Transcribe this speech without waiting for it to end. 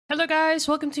Hello guys,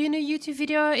 welcome to a new YouTube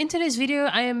video. In today's video,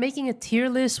 I am making a tier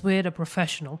list with a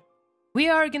professional. We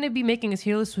are going to be making a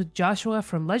tier list with Joshua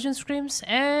from LegendScrims,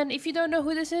 and if you don't know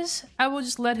who this is, I will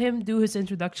just let him do his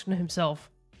introduction himself.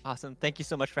 Awesome. Thank you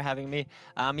so much for having me.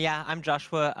 Yeah, I'm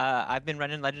Joshua. I've been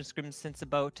running LegendScrims since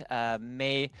about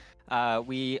May.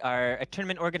 We are a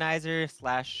tournament organizer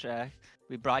slash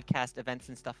we broadcast events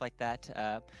and stuff like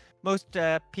that. Most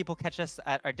people catch us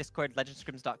at our Discord,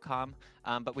 legendscrims.com,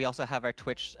 but we also have our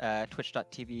Twitch,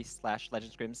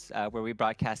 twitch.tv/legendscrims, where we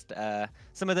broadcast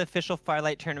some of the official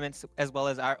Farlight tournaments as well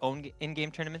as our own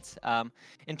in-game tournaments.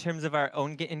 In terms of our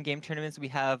own in-game tournaments, we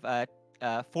have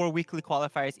 4 weekly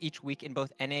qualifiers each week in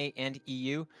both NA and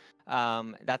EU.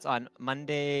 That's on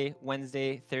Monday,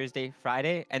 Wednesday, Thursday,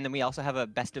 Friday, and then we also have a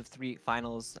best of 3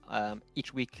 finals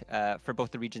each week for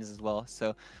both the regions as well.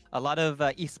 So a lot of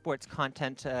esports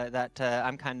content that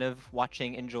I'm kind of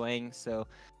watching, enjoying. So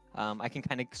I can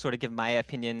kind of sort of give my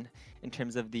opinion in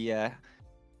terms of the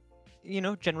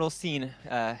general scene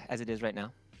as it is right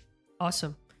now.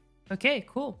 Awesome. Okay,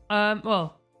 cool.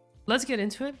 Well, let's get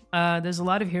into it. There's a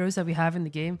lot of heroes that we have in the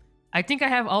game. I think I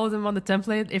have all of them on the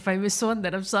template. If I miss one,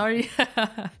 then I'm sorry.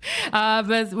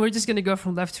 But we're just gonna go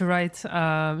from left to right.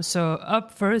 So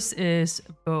up first is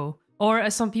Beau, or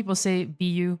as some people say,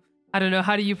 BU. I don't know.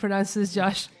 How do you pronounce this,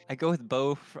 Josh? I go with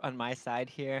Beau on my side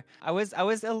here. I was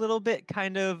a little bit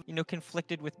kind of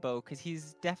conflicted with Beau because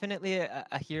he's definitely a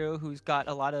hero who's got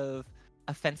a lot of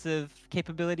offensive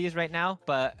capabilities right now,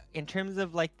 but in terms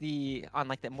of the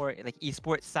more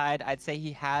esports side, I'd say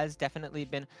he has definitely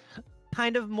been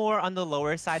kind of more on the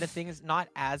lower side of things, not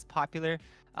as popular,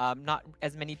 not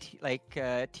as many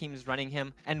teams running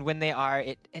him, and when they are,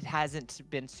 it hasn't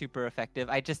been super effective.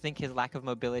 I just think his lack of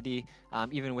mobility,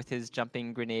 even with his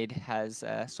jumping grenade, has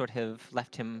sort of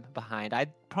left him behind.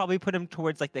 I'd probably put him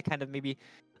towards the kind of maybe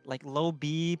low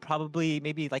B, probably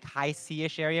maybe high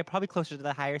C-ish area, probably closer to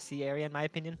the higher C area in my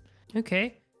opinion.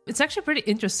 Okay. It's actually pretty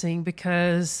interesting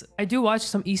because I do watch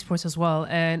some esports as well,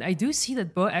 and I do see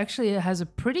that Beau actually has a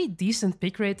pretty decent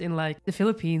pick rate in the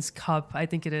Philippines Cup, I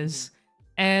think it is.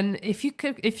 And if you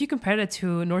compare that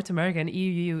to North America and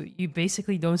EU, you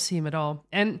basically don't see him at all.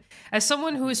 And as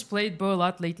someone who has played Beau a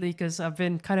lot lately, because I've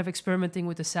been kind of experimenting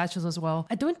with the satchels as well,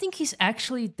 I don't think he's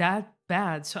actually that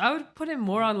bad. So I would put him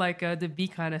more on the B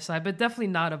kind of side, but definitely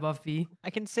not above B. I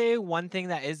can say one thing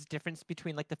that is difference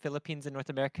between the Philippines and North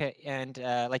America and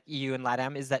EU and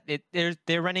LATAM is that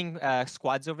they're running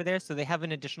squads over there, so they have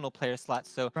an additional player slot.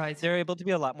 So they're able to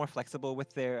be a lot more flexible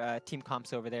with their team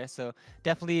comps over there. So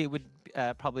definitely would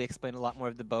probably explain a lot more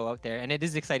of the Beau out there. And it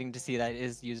is exciting to see that it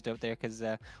is used out there because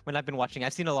when I've been watching,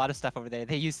 I've seen a lot of stuff over there.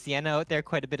 They use Ceanna out there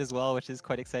quite a bit as well, which is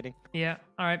quite exciting. Yeah.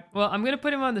 All right. Well, I'm going to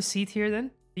put him on the C tier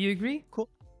then. Do you agree? Cool.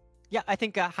 Yeah, I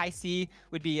think high C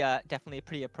would be definitely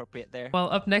pretty appropriate there.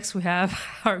 Well, up next we have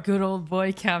our good old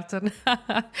boy, Captain.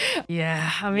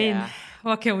 Yeah, I mean,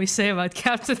 what can we say about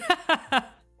Captain?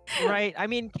 Right. I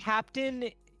mean, Captain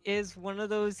is one of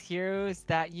those heroes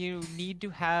that you need to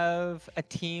have a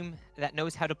team that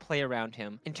knows how to play around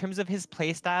him. In terms of his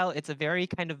playstyle, it's a very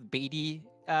kind of baity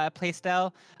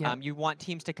playstyle. Yeah. You want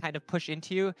teams to kind of push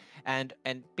into you and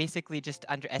basically just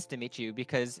underestimate you,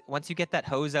 because once you get that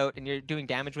hose out and you're doing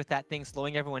damage with that thing,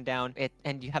 slowing everyone down,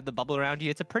 and you have the bubble around you,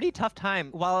 it's a pretty tough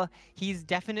time. While he's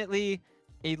definitely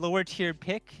a lower tier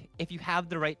pick, if you have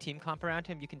the right team comp around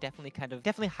him, you can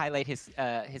definitely highlight his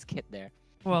kit there.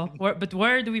 Well,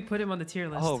 where do we put him on the tier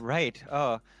list? Oh, right.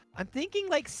 Oh, I'm thinking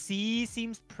C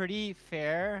seems pretty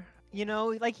fair.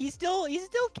 He's still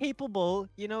capable.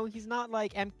 He's not I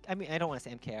mean, I don't want to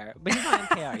say MKR, but he's not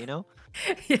MKR.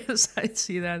 Yes, I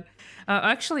see that.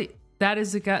 Actually,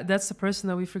 that's the person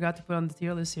that we forgot to put on the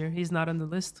tier list here. He's not on the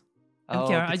list.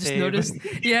 MKR, I just noticed.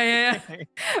 Yeah.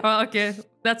 Well, okay,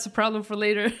 that's a problem for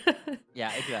later.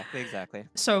 Yeah, exactly.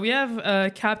 So we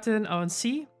have Captain on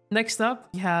C. Next up,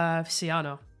 we have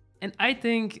Ceanna, and I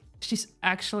think she's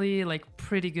actually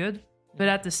pretty good, but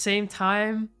at the same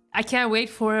time, I can't wait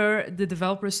for the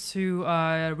developers to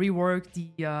rework the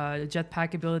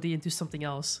jetpack ability into something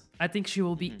else. I think she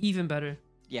will be even better.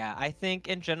 Yeah, I think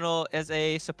in general, as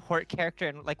a support character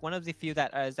and one of the few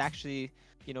that is actually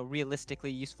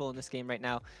realistically useful in this game right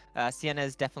now, Ceanna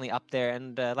is definitely up there.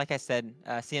 And like I said,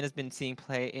 Ceanna's been seeing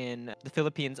play in the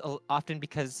Philippines often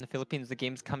because in the Philippines the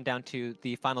games come down to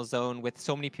the final zone with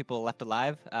so many people left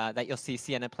alive that you'll see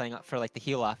Ceanna playing up for the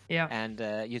heal off, and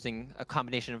using a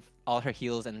combination of all her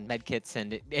heals and med kits,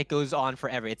 and it goes on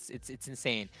forever. It's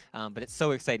insane, but it's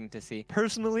so exciting to see.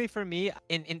 Personally, for me,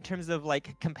 in terms of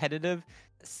competitive,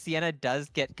 Ceanna does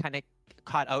get kind of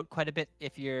caught out quite a bit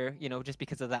if you're, just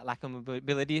because of that lack of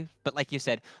mobility. But like you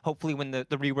said, hopefully when the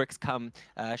reworks come,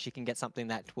 she can get something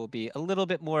that will be a little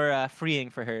bit more freeing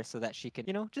for her so that she can,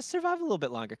 just survive a little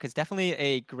bit longer. Because definitely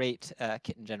a great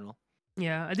kit in general.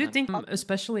 Yeah, I do think,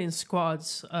 especially in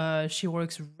squads, she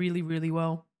works really, really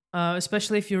well.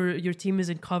 Especially if your team is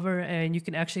in cover and you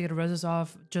can actually get reses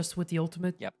off just with the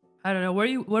ultimate. Yep. I don't know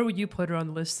where would you put her on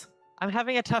the list? I'm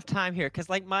having a tough time here because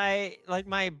like my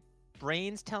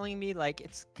brain's telling me like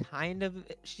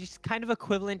she's kind of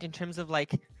equivalent in terms of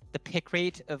like the pick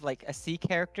rate of like a C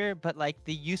character, but like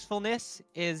the usefulness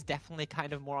is definitely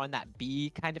kind of more on that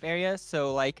B kind of area.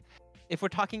 So like if we're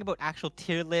talking about actual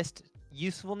tier list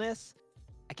usefulness,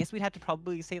 I guess we'd have to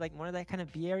probably say like more of that kind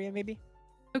of B area maybe.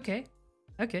 Okay.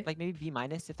 Like maybe B-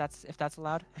 if that's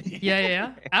allowed.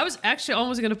 Yeah. I was actually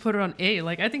almost gonna put her on A.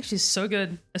 Like I think she's so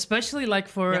good, especially like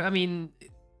for I mean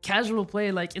casual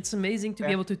play. Like it's amazing to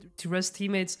be able to res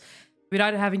teammates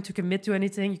without having to commit to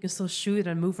anything. You can still shoot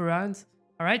and move around.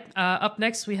 All right. Up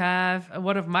next we have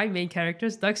one of my main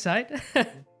characters, Ducksyde.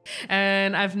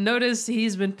 And I've noticed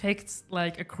he's been picked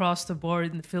like across the board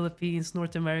in the Philippines,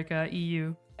 North America,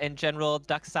 EU. In general,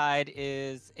 Ducksyde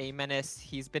is a menace.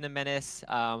 He's been a menace.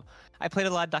 I played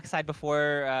a lot of Ducksyde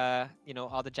before,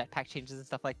 all the jetpack changes and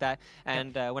stuff like that.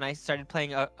 And when I started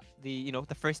playing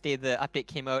the first day the update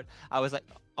came out, I was like,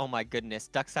 oh my goodness,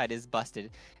 Ducksyde is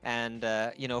busted. And,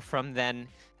 from then,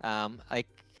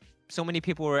 so many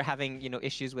people were having,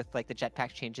 issues with like the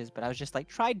jetpack changes, but I was just like,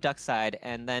 try Ducksyde.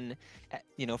 And then,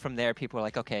 from there, people were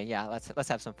like, okay, yeah, let's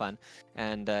have some fun.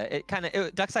 And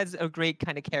Ducksyde's a great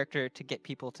kind of character to get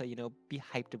people to, be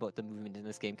hyped about the movement in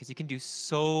this game because you can do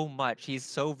so much. He's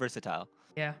so versatile.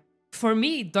 Yeah. For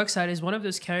me, Ducksyde is one of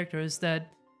those characters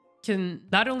that can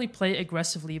not only play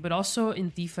aggressively, but also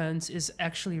in defense is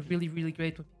actually really, really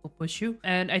great when people push you.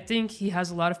 And I think he has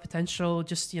a lot of potential.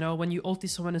 Just, when you ulti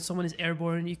someone and someone is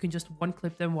airborne, you can just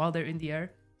one-clip them while they're in the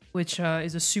air, which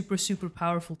is a super, super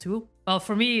powerful tool. Well,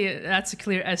 for me, that's a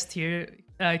clear S tier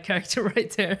character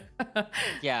right there.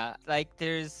 Yeah, like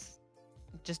there's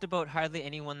just about hardly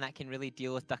anyone that can really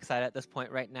deal with Ducksyde at this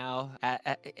point right now.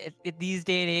 At these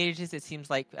day and ages, it seems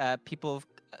like people have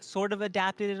sort of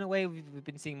adapted in a way. We've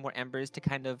been seeing more Embers to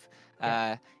kind of,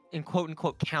 in quote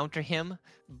unquote, counter him.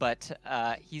 But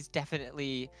he's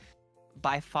definitely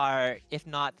by far, if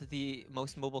not the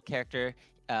most mobile character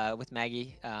with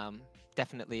Maggie,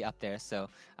 definitely up there. So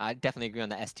I definitely agree on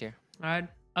the S tier. All right,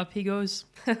 up he goes.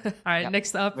 All right,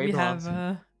 next up we belongs.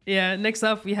 have next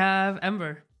up we have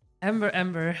Ember.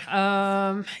 Ember.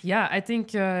 Yeah, I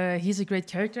think he's a great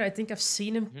character. I think I've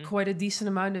seen him quite a decent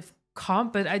amount of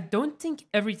comp, but I don't think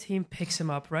every team picks him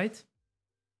up, right?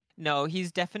 No,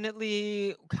 he's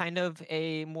definitely kind of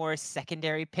a more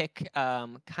secondary pick,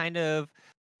 kind of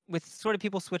with sort of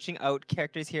people switching out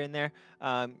characters here and there.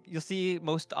 You'll see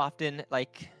most often,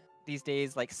 like these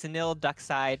days, like Sunil,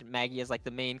 Ducksyde, Maggie is like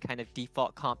the main kind of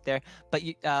default comp there. But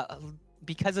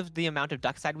because of the amount of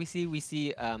Ducksyde we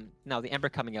see now the Ember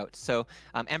coming out. So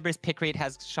Ember's pick rate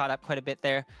has shot up quite a bit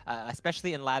there,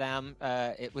 especially in LATAM.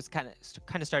 It was kind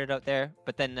of started out there,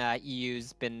 but then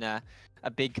EU's been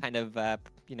a big kind of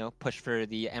push for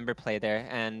the Ember play there.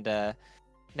 And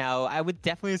now I would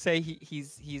definitely say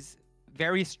he's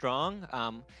very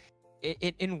strong.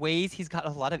 In ways, he's got a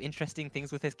lot of interesting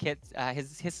things with his kit.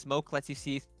 His smoke lets you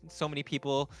see so many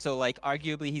people. So, like,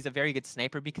 arguably, he's a very good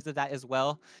sniper because of that as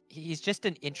well. He's just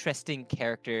an interesting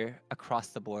character across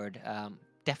the board.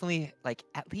 Definitely, like,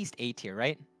 at least A tier,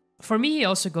 right? For me, he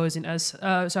also goes in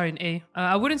in A.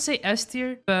 I wouldn't say S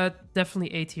tier, but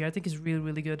definitely A tier. I think he's really,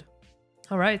 really good.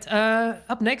 All right.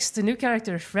 Up next, the new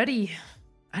character, Freddie.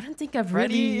 I don't think I've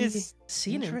really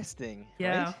seen him. Interesting.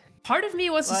 Yeah. Right? Part of me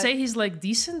wants to say he's like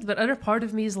decent, but other part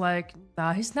of me is like,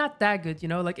 nah, he's not that good,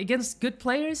 Like against good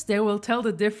players, they will tell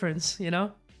the difference,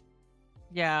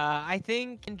 Yeah, I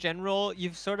think in general,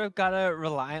 you've sort of got to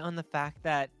rely on the fact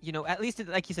that, at least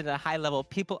like you said, at a high level,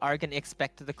 people are going to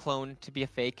expect the clone to be a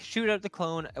fake. Shoot out the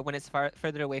clone when it's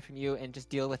further away from you and just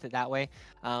deal with it that way.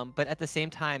 But at the same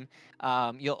time,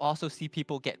 you'll also see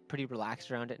people get pretty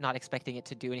relaxed around it, not expecting it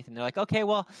to do anything. They're like, okay,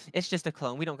 well, it's just a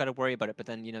clone. We don't got to worry about it. But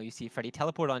then, you see Freddie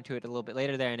teleport onto it a little bit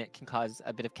later there, and it can cause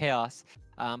a bit of chaos.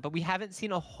 But we haven't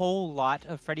seen a whole lot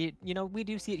of Freddie. We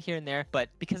do see it here and there, but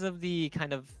because of the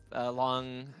kind of long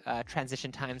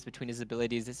transition times between his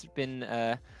abilities, it's been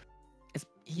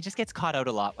he just gets caught out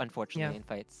a lot, unfortunately, in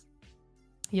fights.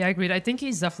 Yeah, I agreed. I think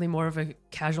he's definitely more of a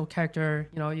casual character.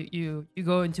 You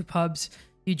go into pubs,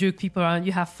 you juke people around,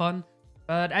 you have fun.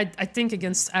 But I think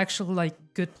against actual like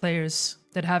good players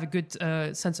that have a good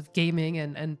sense of gaming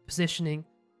and positioning,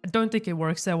 I don't think it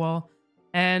works that well.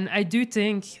 And I do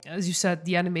think, as you said,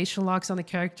 the animation locks on the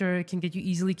character can get you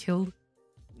easily killed.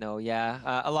 No,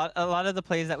 yeah. A lot of the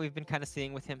plays that we've been kind of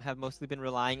seeing with him have mostly been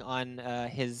relying on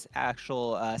his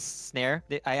actual snare.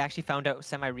 I actually found out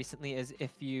semi-recently is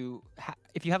if you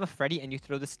have a Freddie and you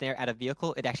throw the snare at a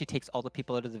vehicle, it actually takes all the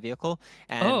people out of the vehicle.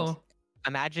 And Oh,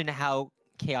 imagine how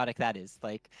chaotic that is.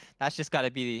 Like that's just got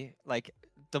to be like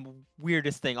the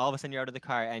weirdest thing. All of a sudden you're out of the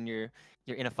car and you're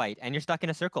in a fight and you're stuck in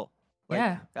a circle. Like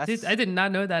yeah. Dude, I that's did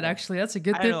not know that yeah. actually. That's a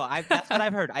good I don't tip. know. That's what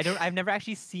I've heard. I've never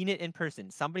actually seen it in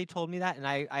person. Somebody told me that, and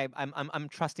I'm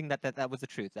trusting that was the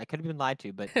truth. I could have been lied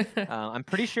to, but I'm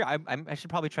pretty sure I should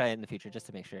probably try it in the future just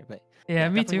to make sure. But Yeah,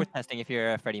 me definitely too. worth testing if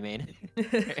you're a Freddie main.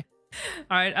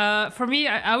 All right. For me,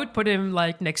 I would put him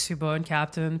like next to Beau and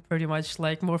Captain, pretty much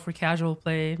like more for casual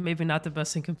play. Maybe not the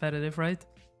best in competitive, right?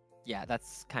 Yeah,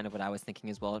 that's kind of what I was thinking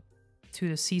as well. To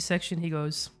the C section, he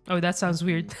goes. Oh, that sounds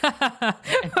weird.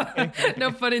 No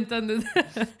pun intended.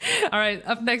 All right.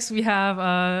 Up next, we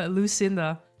have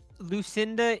Lucinda.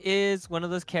 Lucinda is one of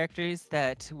those characters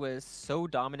that was so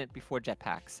dominant before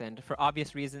jetpacks, and for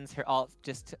obvious reasons, her ult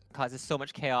just causes so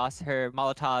much chaos. Her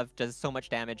Molotov does so much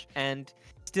damage, and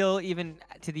still, even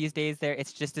to these days,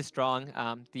 it's just as strong.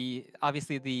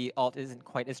 Obviously the ult isn't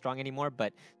quite as strong anymore,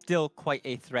 but still quite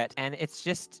a threat, and it's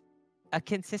just a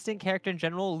consistent character in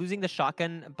general. Losing the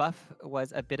shotgun buff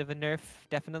was a bit of a nerf,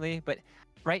 definitely, but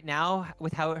right now,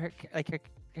 with how her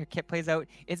kit plays out,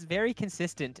 it's very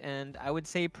consistent, and I would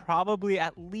say probably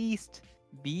at least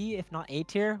B, if not A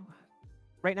tier,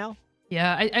 right now.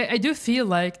 Yeah, I do feel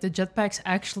like the jetpacks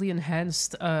actually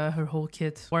enhanced her whole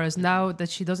kit. Whereas now that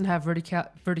she doesn't have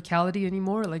verticality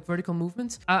anymore, like vertical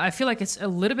movement, I feel like it's a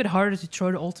little bit harder to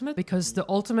throw the ultimate, because the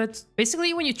ultimate,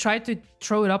 basically when you try to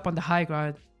throw it up on the high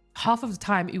ground, half of the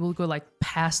time it will go like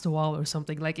past the wall or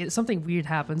something. Like something weird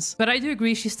happens. But I do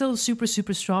agree, she's still super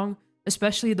strong.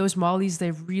 Especially those mollies,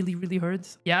 they really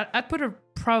hurt. Yeah, I'd put her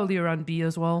probably around B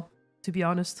as well, to be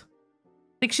honest.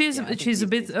 I think she's a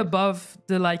bit above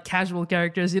the like casual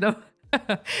characters, you know?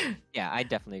 Yeah, I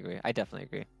definitely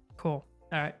agree. Cool.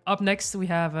 All right. Up next, we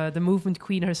have the movement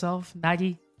queen herself,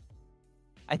 Maggie.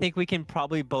 I think we can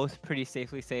probably both pretty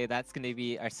safely say that's going to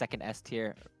be our second S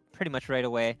tier pretty much right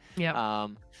away. Yeah.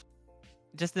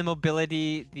 Just the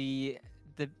mobility,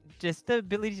 just the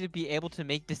ability to be able to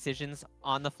make decisions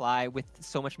on the fly with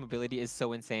so much mobility is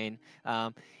so insane.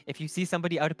 If you see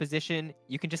somebody out of position,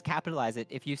 you can just capitalize it.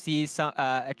 If you see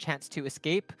a chance to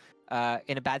escape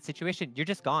in a bad situation, you're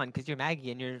just gone because you're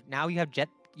Maggie, and now you have jet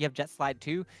slide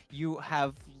too. You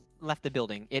have left the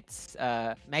building. It's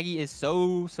Maggie is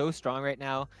so strong right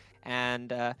now,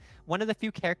 and one of the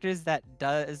few characters that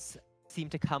does seem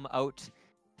to come out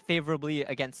favorably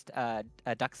against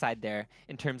Ducksyde there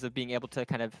in terms of being able to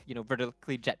kind of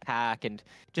vertically jetpack and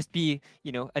just be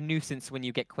a nuisance when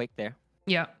you get quaked there.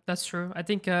 Yeah, that's true. I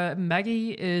think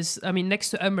Maggie is, I mean, next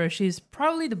to Ember, she's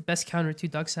probably the best counter to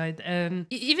Ducksyde. And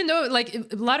even though, like, a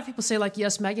lot of people say, like,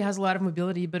 yes, Maggie has a lot of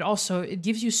mobility, but also it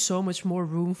gives you so much more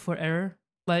room for error.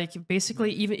 Like,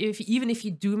 basically, even if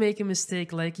you do make a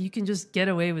mistake, like, you can just get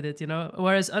away with it, you know?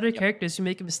 Whereas other characters, you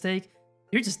make a mistake,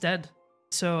 you're just dead.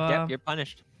 So, yep, you're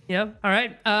punished. Yeah. All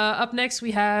right. Up next,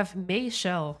 we have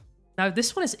Maychelle. Now,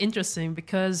 this one is interesting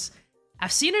because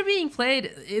I've seen her being played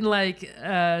in like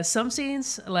some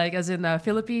scenes, like as in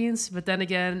Philippines, but then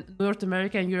again, North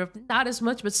America and Europe, not as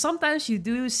much. But sometimes you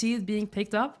do see it being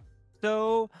picked up.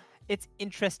 So it's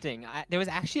interesting. There was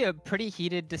actually a pretty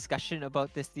heated discussion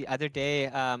about this the other day.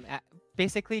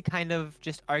 Basically, kind of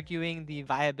just arguing the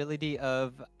viability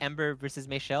of Ember versus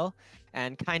Maychelle,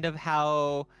 and kind of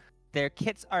how their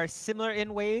kits are similar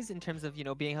in ways in terms of,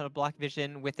 being able to block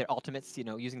vision with their ultimates,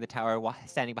 using the tower while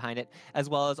standing behind it, as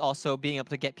well as also being able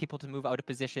to get people to move out of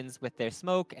positions with their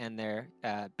smoke and their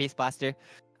base blaster.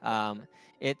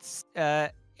 It's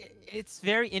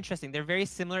very interesting. They're very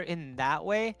similar in that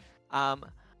way. When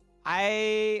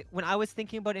I was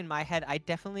thinking about it in my head, I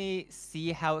definitely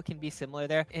see how it can be similar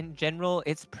there. In general,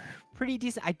 it's pretty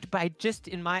decent.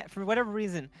 For whatever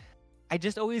reason, I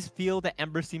just always feel that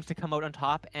Ember seems to come out on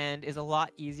top and is a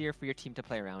lot easier for your team to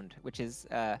play around, which is,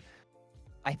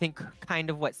 I think, kind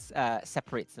of what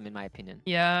separates them, in my opinion.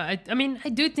 Yeah, I mean, I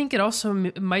do think it also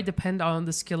might depend on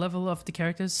the skill level of the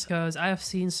characters, because I have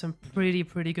seen some pretty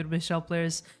good Maychelle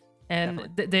players, and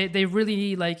they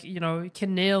really, like,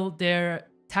 can nail their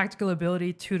tactical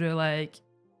ability to the, like,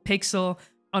 pixel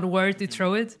on where to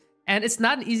throw it. And it's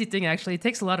not an easy thing, actually. It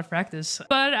takes a lot of practice.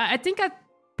 But I think I'd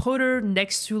put her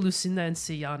next to Lucinda and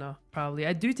Ceanna, probably.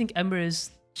 I do think Ember is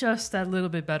just that little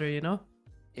bit better,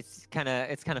 It's kind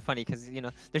of funny because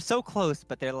they're so close,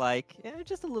 but they're like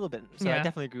just a little bit. So I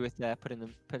definitely agree with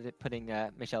putting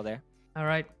Maychelle there. All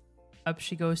right. up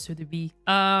she goes to the B.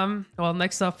 Well,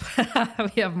 next up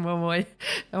we have Momoi.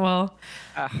 Well,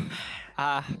 Uh,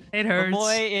 uh, it hurts.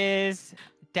 Momoi is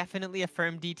definitely a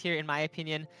firm D tier in my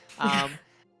opinion.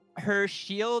 Her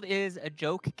shield is a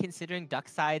joke considering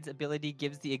Duckside's ability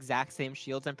gives the exact same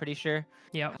shields, I'm pretty sure.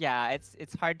 Yeah. Yeah,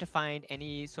 it's hard to find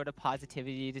any sort of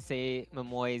positivity to say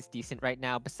Momoi is decent right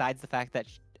now, besides the fact that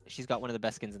she's got one of the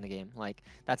best skins in the game. Like,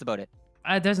 that's about it.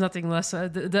 There's nothing less.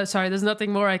 Sorry, there's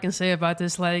nothing more I can say about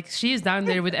this. Like, she's down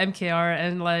there with MKR,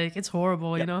 and like, it's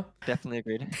horrible, you know? Definitely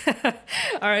agreed.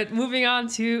 All right, moving on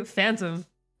to Phantom.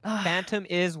 Phantom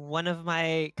is one of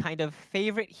my kind of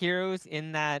favorite heroes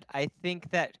in that I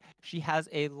think that she has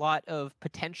a lot of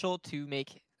potential to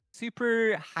make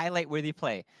super highlight worthy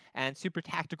play and super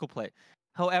tactical play.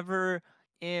 However,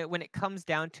 when it comes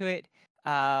down to it,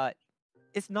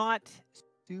 it's not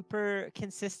super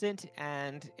consistent,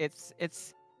 and it's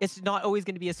not always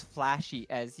going to be as flashy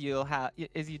as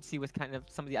you'd see with kind of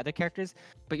some of the other characters,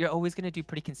 but you're always going to do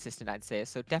pretty consistent, I'd say.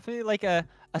 So definitely like a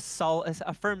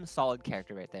firm solid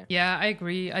character right there. Yeah, I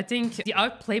agree. I think the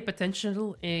outplay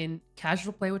potential in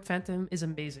casual play with Phantom is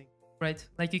amazing, right?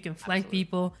 Like, you can flank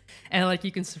people, and like,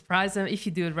 you can surprise them if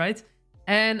you do it right.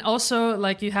 And also,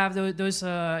 like, you have those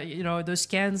you know, those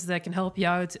scans that can help you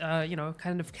out, you know,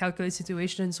 kind of calculate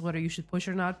situations, whether you should push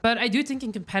or not. But I do think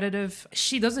in competitive,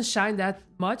 she doesn't shine that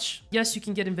much. Yes, you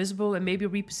can get invisible and maybe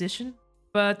reposition,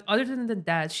 but other than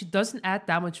that, she doesn't add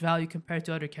that much value compared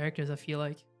to other characters, I feel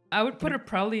like. I would put her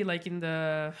probably like in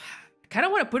the... I kind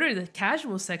of want to put her in the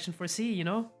casual section for C, you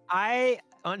know?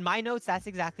 On my notes, that's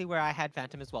exactly where I had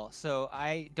Phantom as well. So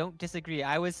I don't disagree.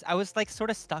 I was like sort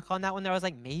of stuck on that one there. I was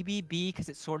like, maybe B, because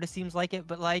it sort of seems like it,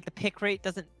 but like the pick rate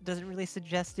doesn't really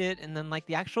suggest it. And then like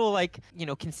the actual, like, you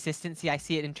know, consistency, I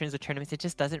see it in terms of tournaments, it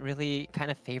just doesn't really kind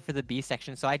of favor the B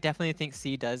section. So I definitely think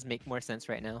C does make more sense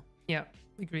right now. Yeah,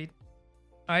 agreed.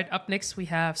 All right, up next we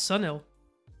have Sunil.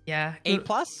 Yeah. A+?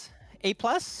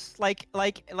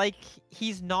 Like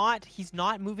he's not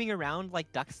moving around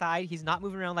like Ducksyde. He's not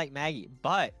moving around like Maggie,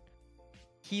 but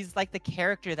he's like the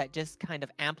character that just kind of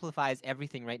amplifies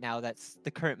everything right now. That's the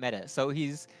current meta. So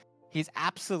he's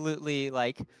absolutely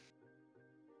like,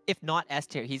 if not S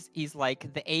tier, he's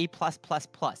like the A+++.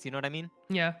 You know what I mean?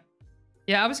 Yeah.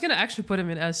 Yeah, I was gonna actually put him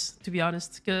in S, to be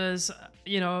honest, because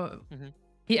you know.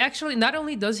 He actually, not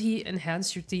only does he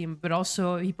enhance your team, but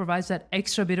also he provides that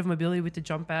extra bit of mobility with the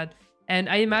jump pad. And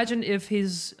I imagine if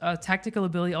his tactical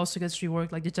ability also gets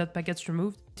reworked, like the jetpack gets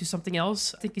removed to something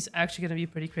else, I think he's actually going to be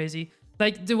pretty crazy.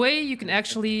 Like, the way you can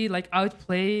actually like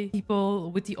outplay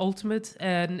people with the ultimate,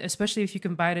 and especially if you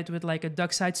combine it with like a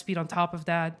Ducksyde speed on top of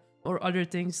that, or other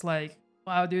things, like,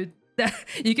 wow, dude,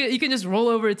 you can just roll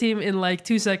over a team in like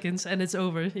 2 seconds and it's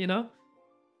over, you know?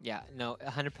 Yeah, no,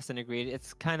 100% agreed.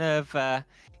 It's kind of,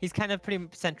 he's kind of pretty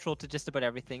central to just about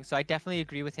everything. So I definitely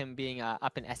agree with him being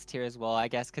up in S tier as well, I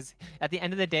guess, because at the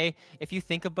end of the day, if you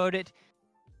think about it,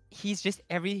 he just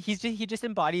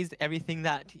embodies everything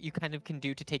that you kind of can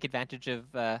do to take advantage of,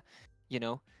 you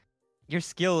know, your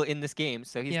skill in this game.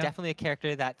 So he's definitely a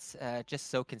character that's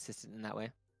just so consistent in that way.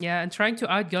 Yeah, and trying to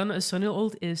outgun a Sunil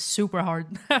ult is super hard.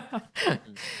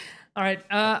 All right.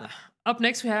 Up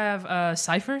next, we have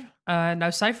Syfer. Now,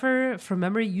 Syfer, from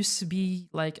memory, used to be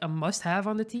like a must-have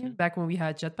on the team back when we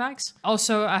had jetpacks.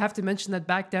 Also, I have to mention that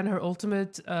back then, her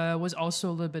ultimate was also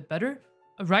a little bit better.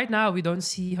 Right now, we don't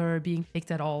see her being picked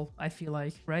at all, I feel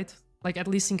like, right? Like, at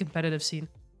least in competitive scene.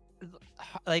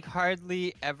 Like,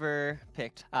 hardly ever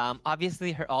picked.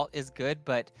 Obviously, her ult is good,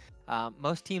 but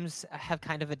most teams have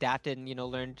kind of adapted and, you know,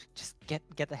 learned just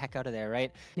get the heck out of there,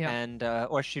 right? Yeah. And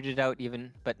or shoot it out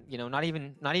even, but you know, not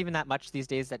even that much these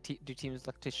days that do teams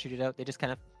look to shoot it out. They just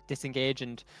kind of disengage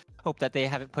and hope that they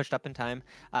have it pushed up in time.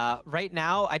 Right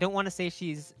now, I don't want to say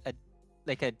she's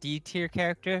like a D tier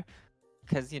character,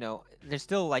 because, you know, there's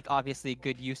still like obviously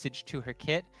good usage to her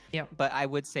kit. Yeah. But I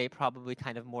would say probably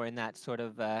kind of more in that sort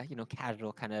of you know,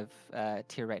 casual kind of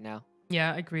tier right now.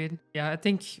 Yeah, agreed. Yeah, I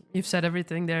think you've said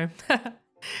everything there.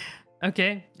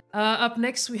 Okay. Up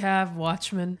next, we have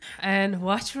Watchman. And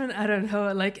Watchman, I don't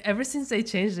know, like, ever since they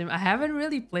changed him, I haven't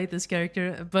really played this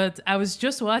character, but I was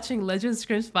just watching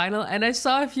LegendScrims final, and I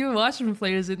saw a few Watchman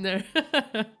players in there.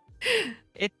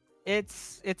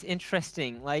 It's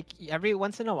interesting. Like, every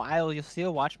once in a while, you'll see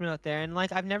a Watchman out there, and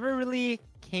like, I've never really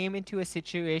came into a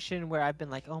situation where I've been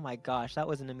like, oh my gosh, that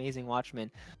was an amazing Watchman.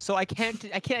 So I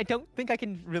don't think I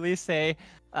can really say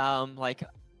like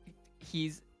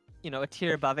he's a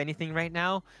tier above anything right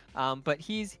now. But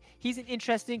he's an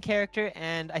interesting character,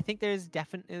 and I think there's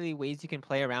definitely ways you can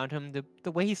play around him.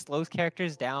 The way he slows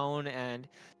characters down and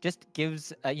just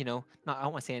gives not, I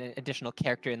don't want to say an additional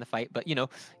character in the fight, but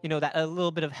that a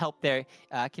little bit of help there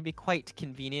can be quite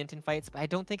convenient in fights. But I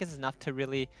don't think it's enough to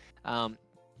really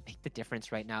make the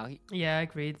difference right now. Yeah,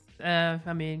 agreed.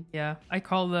 I mean, yeah, I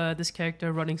call this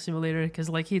character running simulator because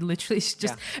like he literally is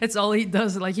just it's all he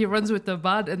does. Like he runs with the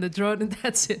bot and the drone, and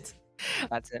that's it.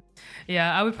 That's it.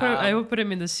 Yeah, I would put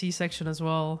him in the C section as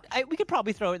well. We could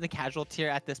probably throw it in the casual tier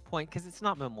at this point because it's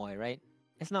not Momoi, right?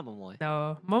 It's not Momoi.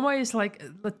 No, Momoi is like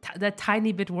that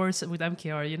tiny bit worse with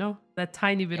MKR, you know? That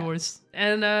tiny bit worse.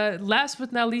 And last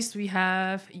but not least, we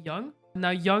have Yong.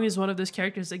 Now, Yong is one of those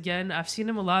characters, again, I've seen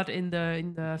him a lot in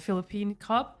the Philippine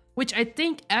Cup, which I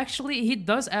think actually he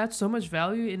does add so much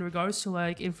value in regards to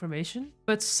like information.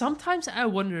 But sometimes I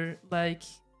wonder, like,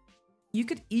 you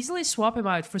could easily swap him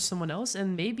out for someone else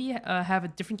and maybe have a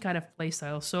different kind of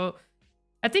playstyle. So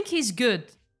I think he's good,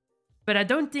 but I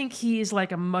don't think he is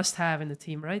like a must-have in the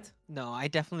team, right? No, I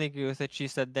definitely agree with what you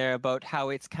said there about how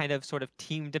it's kind of sort of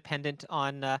team dependent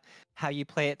on how you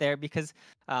play it there, because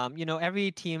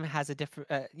every team has a different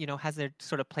has their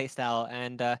sort of play style,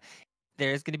 and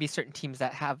there's going to be certain teams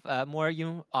that have more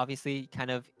obviously kind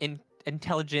of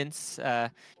intelligence,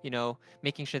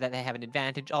 making sure that they have an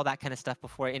advantage, all that kind of stuff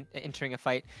before entering a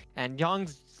fight. And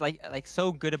Yong's like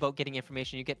so good about getting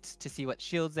information. You get to see what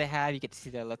shields they have, you get to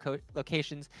see their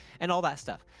locations and all that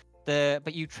stuff.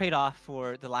 But you trade off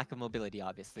for the lack of mobility,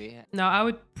 obviously. No, I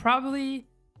would probably,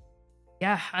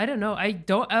 I don't know.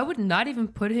 I would not even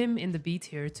put him in the B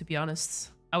tier, to be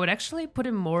honest. I would actually put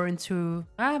him more into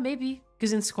maybe,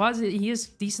 because in squads he is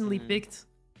decently picked.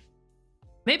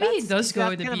 Maybe he does go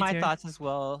in the B tier. That's kind of my thoughts as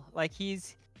well. Like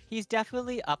he's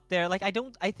definitely up there. Like I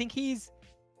think he's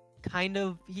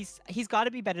got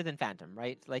to be better than Phantom,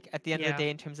 right? Like at the end of the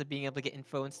day, in terms of being able to get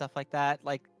info and stuff like that,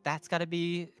 like that's got to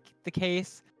be the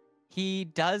case. He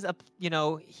does,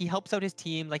 he helps out his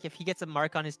team. Like if he gets a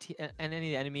mark on his and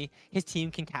any enemy, his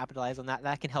team can capitalize on that.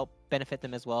 That can help benefit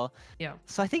them as well. Yeah.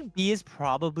 So I think B is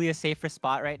probably a safer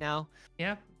spot right now.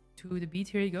 Yeah, to the B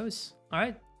tier he goes. All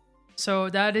right. So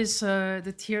that is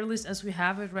the tier list as we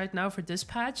have it right now for this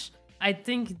patch. I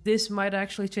think this might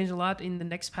actually change a lot in the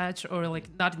next patch, or like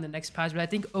not in the next patch, but I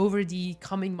think over the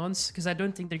coming months, because I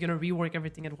don't think they're going to rework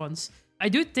everything at once. I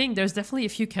do think there's definitely a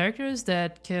few characters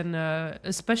that can,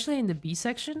 especially in the B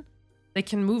section, they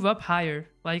can move up higher.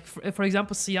 Like, for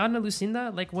example, Ceanna,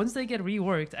 Lucinda, like once they get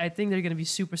reworked, I think they're going to be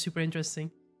super, super interesting.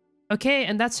 Okay,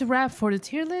 and that's a wrap for the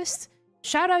tier list.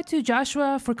 Shout out to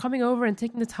Joshua for coming over and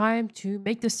taking the time to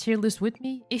make this tier list with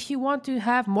me. If you want to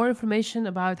have more information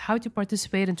about how to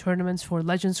participate in tournaments for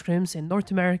LegendScrims in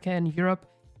North America and Europe,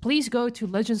 please go to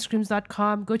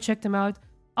LegendScrims.com, go check them out.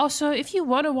 Also, if you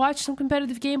want to watch some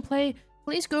competitive gameplay,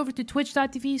 please go over to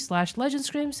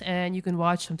twitch.tv/LegendScrims and you can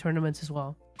watch some tournaments as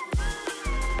well.